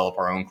started to develop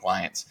our own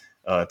clients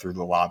through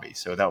the lobby.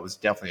 So that was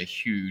definitely a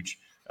huge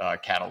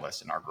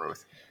catalyst in our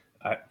growth.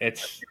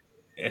 It's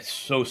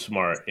so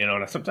smart,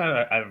 and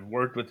sometimes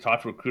I've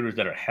talked to recruiters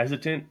that are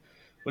hesitant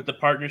with the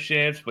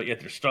partnerships, but yet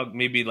they're stuck.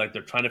 Maybe like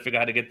they're trying to figure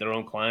out how to get their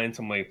own clients.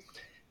 I'm like,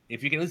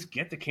 if you can at least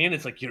get the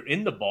candidates, like you're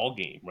in the ball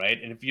game, right?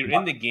 And if you're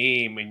in the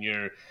game and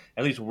you're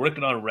at least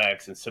working on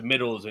recs and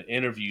submittals and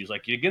interviews,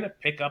 like you're gonna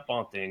pick up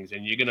on things,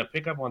 and you're gonna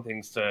pick up on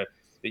things that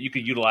you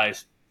could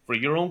utilize for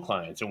your own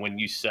clients and when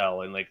you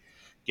sell and like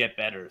get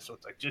better. So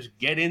it's like just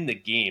get in the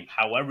game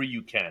however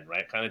you can,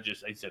 right? Kind of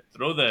just, like I said,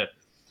 throw the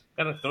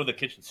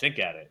kitchen sink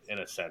at it in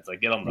a sense. Like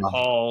get on the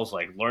calls,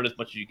 like learn as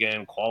much as you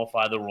can,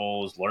 qualify the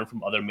roles, learn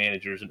from other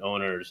managers and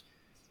owners,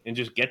 and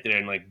just get there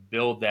and like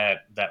build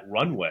that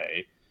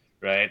runway,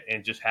 right?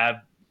 And just have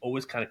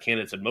always kind of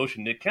candidates in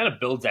motion. It kind of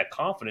builds that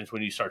confidence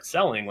when you start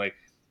selling. Like,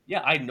 yeah,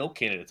 I know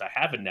candidates. I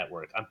have a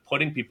network. I'm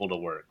putting people to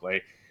work.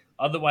 Like,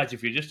 otherwise,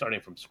 if you're just starting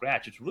from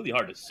scratch, it's really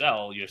hard to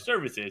sell your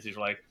services. You're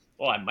like,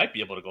 well, I might be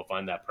able to go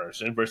find that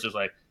person versus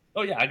like,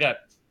 oh yeah, I got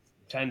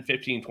 10,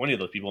 15, 20 of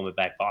those people in the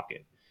back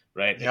pocket,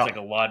 right? It's Yeah. like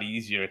a lot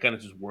easier. It kind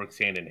of just works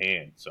hand in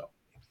hand. So,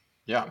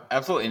 Yeah,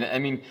 absolutely. And I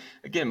mean,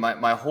 again,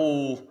 my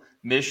whole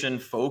mission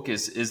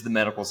focus is the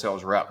medical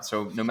sales rep.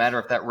 So no matter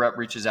if that rep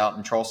reaches out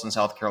in Charleston,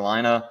 South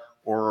Carolina,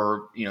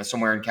 or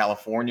somewhere in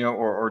California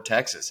or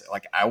Texas.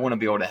 Like, I want to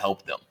be able to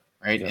help them,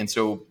 right? Yeah. And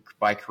so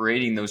by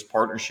creating those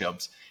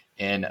partnerships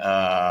and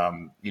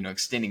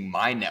extending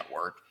my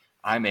network,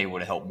 I'm able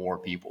to help more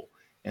people.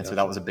 And so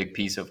that was a big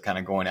piece of kind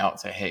of going out and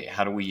say, hey,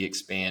 how do we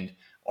expand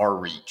our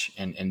reach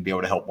and be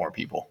able to help more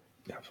people?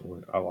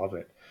 Absolutely. I love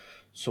it.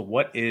 So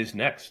what is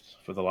next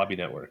for the Lobby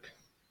Network?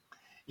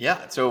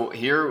 Yeah, so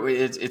here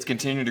it's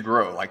continuing to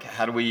grow. Like,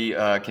 how do we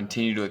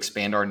continue to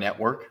expand our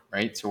network,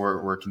 right? So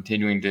we're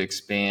continuing to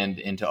expand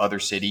into other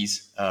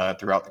cities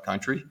throughout the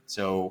country.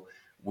 So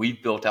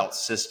we've built out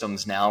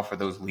systems now for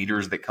those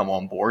leaders that come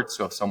on board.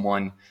 So if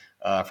someone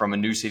from a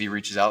new city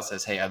reaches out,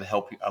 says, "Hey, I'd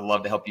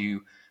love to help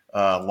you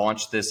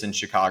launch this in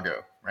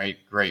Chicago," right?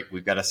 Great,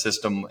 we've got a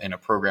system and a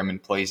program in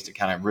place to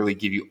kind of really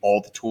give you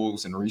all the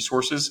tools and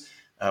resources.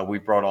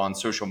 We've brought on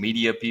social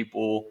media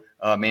people.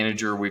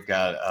 Manager. We've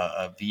got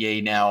a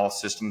VA now,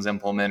 systems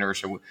implementer.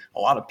 So a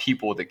lot of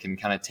people that can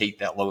kind of take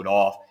that load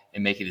off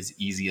and make it as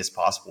easy as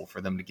possible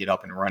for them to get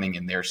up and running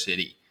in their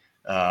city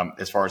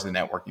as far as the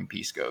networking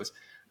piece goes.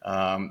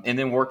 And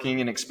then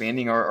working and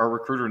expanding our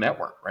recruiter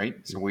network, right?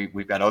 So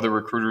we've got other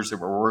recruiters that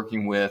we're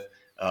working with,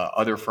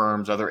 other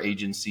firms, other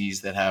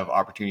agencies that have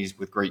opportunities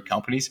with great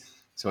companies.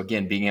 So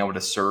again, being able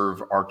to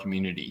serve our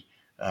community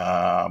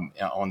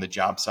on the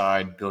job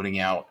side, building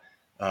out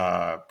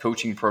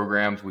coaching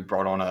programs. We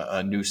brought on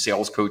a new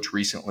sales coach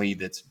recently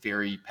that's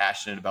very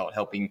passionate about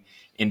helping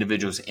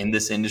individuals in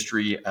this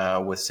industry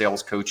with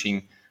sales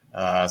coaching.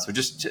 So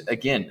just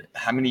again,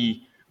 how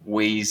many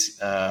ways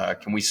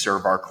can we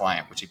serve our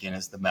client, which again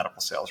is the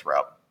medical sales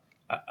rep?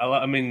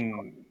 I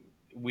mean,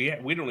 we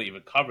don't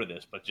even cover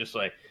this, but just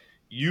like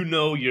your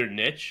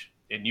niche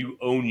and you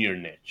own your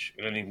niche.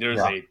 And I think there's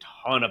Yeah. a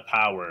ton of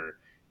power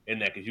in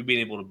that because you've been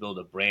able to build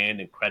a brand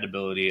and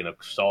credibility and a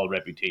solid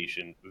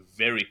reputation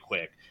very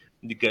quick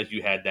because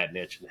you had that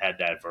niche and had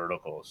that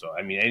vertical. So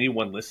I mean,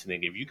 anyone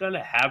listening, if you're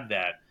gonna have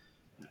that,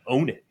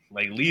 own it.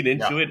 Like lead Yeah.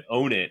 into it,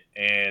 own it,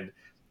 and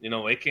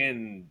it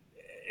can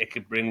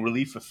bring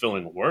really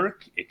fulfilling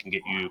work. It can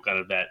get you kind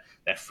of that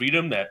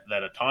freedom, that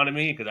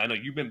autonomy. Because I know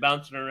you've been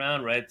bouncing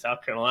around, right?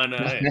 South Carolina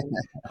and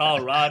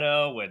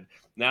Colorado, and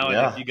now I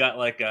think Yeah. you got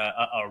like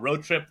a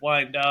road trip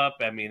lined up.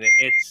 I mean,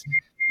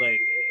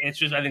 it's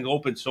just I think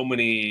opened so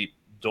many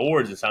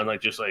doors. It sounds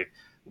like just like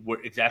we're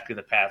exactly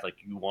the path like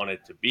you want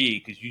it to be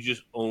because you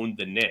just owned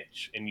the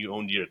niche and you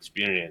owned your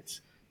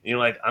experience. And you're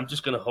like, I'm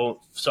just gonna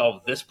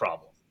solve this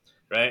problem,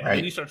 right? And then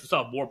Right. you start to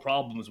solve more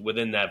problems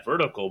within that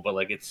vertical, but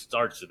like it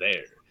starts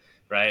there,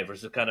 right?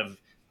 Versus kind of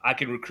I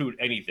can recruit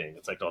anything.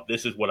 It's like, oh,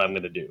 this is what I'm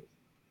going to do,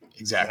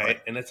 Exactly.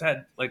 right? And it's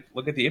had like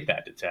look at the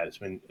impact it's had. It's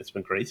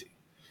been crazy.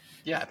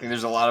 Yeah, I think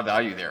there's a lot of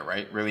value there,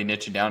 right? Really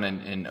niching down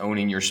and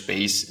owning your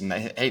space. And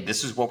hey,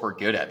 this is what we're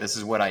good at. This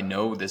is what I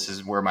know. This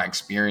is where my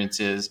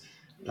experience is.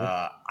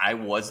 Yeah. I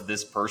was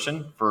this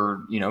person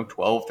for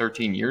 12,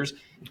 13 years,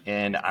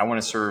 and I want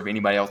to serve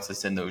anybody else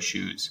that's in those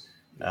shoes.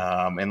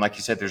 And like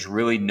you said, there's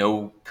really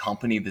no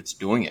company that's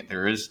doing it.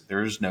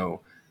 There's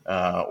no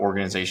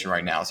organization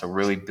right now. So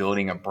really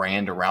building a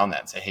brand around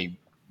that and say, hey,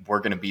 we're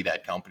going to be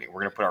that company.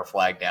 We're going to put our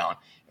flag down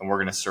and we're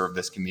going to serve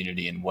this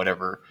community and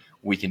whatever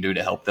we can do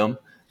to help them.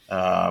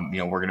 We're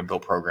going to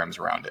build programs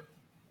around it.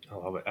 I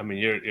love it. I mean,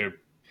 you're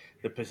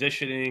the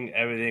positioning,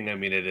 everything. I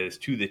mean, it is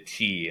to the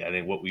T. I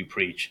think what we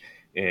preach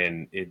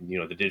in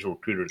the digital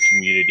recruiter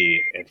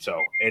community, and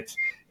so it's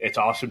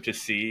awesome to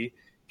see.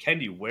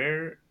 Kendy,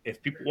 where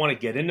if people want to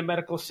get into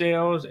medical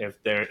sales,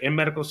 if they're in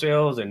medical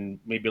sales and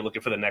maybe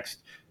looking for the next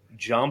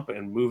jump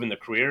and move in the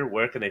career,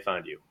 where can they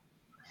find you?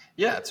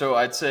 Yeah, so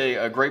I'd say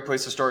a great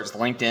place to start is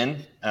LinkedIn.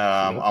 Yep.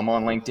 I'm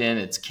on LinkedIn.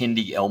 It's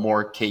Kendy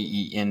Elmore,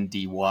 Kendy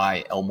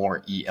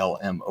Elmore,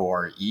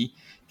 Elmore. If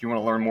you want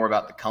to learn more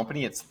about the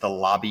company, it's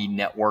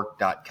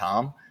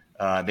thelobbynetwork.com.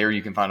 There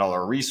you can find all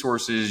our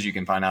resources. You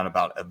can find out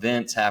about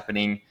events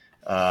happening,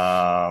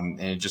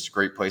 and it's just a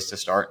great place to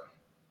start.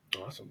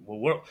 Awesome.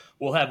 Well,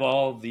 we'll have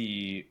all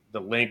the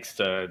links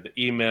to the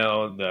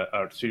email,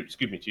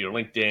 excuse me, to your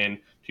LinkedIn,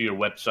 to your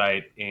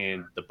website,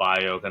 and the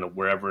bio, kind of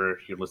wherever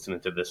you're listening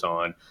to this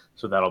on.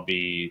 So that'll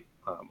be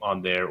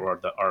on there or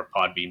our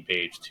Podbean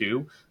page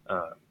too.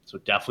 So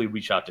definitely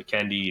reach out to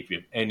Kendy if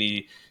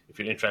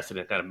you're interested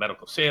in kind of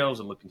medical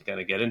sales and looking to kind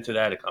of get into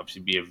that. It can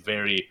obviously be a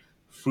very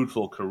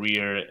fruitful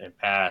career and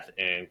path,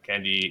 and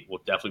Kendy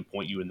will definitely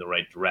point you in the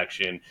right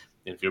direction.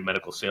 And if you're a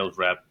medical sales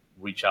rep,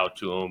 reach out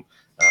to him.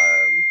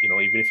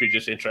 Even if you're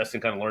just interested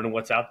in kind of learning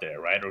what's out there,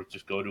 right, or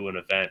just go to an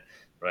event,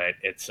 right?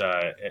 It's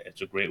a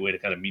great way to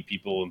kind of meet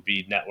people and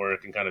be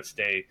network and kind of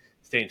stay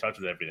in touch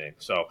with everything.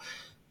 So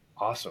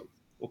awesome.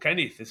 Well,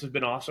 Kendy, this has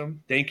been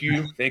awesome. Thank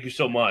you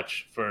so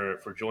much for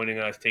joining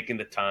us, taking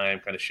the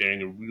time, kind of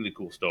sharing a really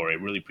cool story. I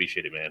really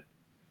appreciate it, man.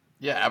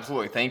 Yeah,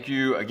 absolutely. Thank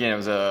you. Again, it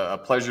was a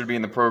pleasure to be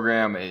in the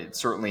program. It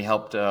certainly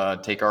helped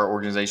take our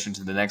organization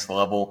to the next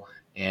level.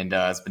 And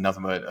it's been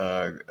nothing but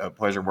a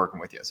pleasure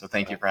working with you. So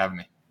thank you for having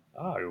me.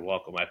 Oh, you're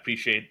welcome. I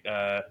appreciate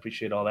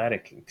all that.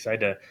 I'm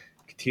excited to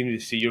continue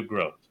to see your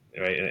growth.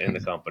 right, in the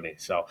company.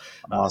 So,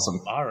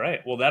 Awesome. all right.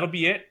 Well, that'll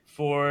be it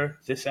for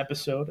this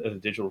episode of the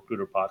Digital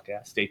Recruiter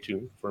Podcast. Stay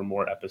tuned for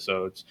more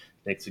episodes.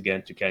 Thanks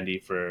again to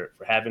Kendy for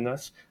having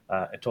us.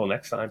 Until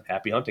next time,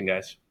 happy hunting,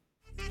 guys.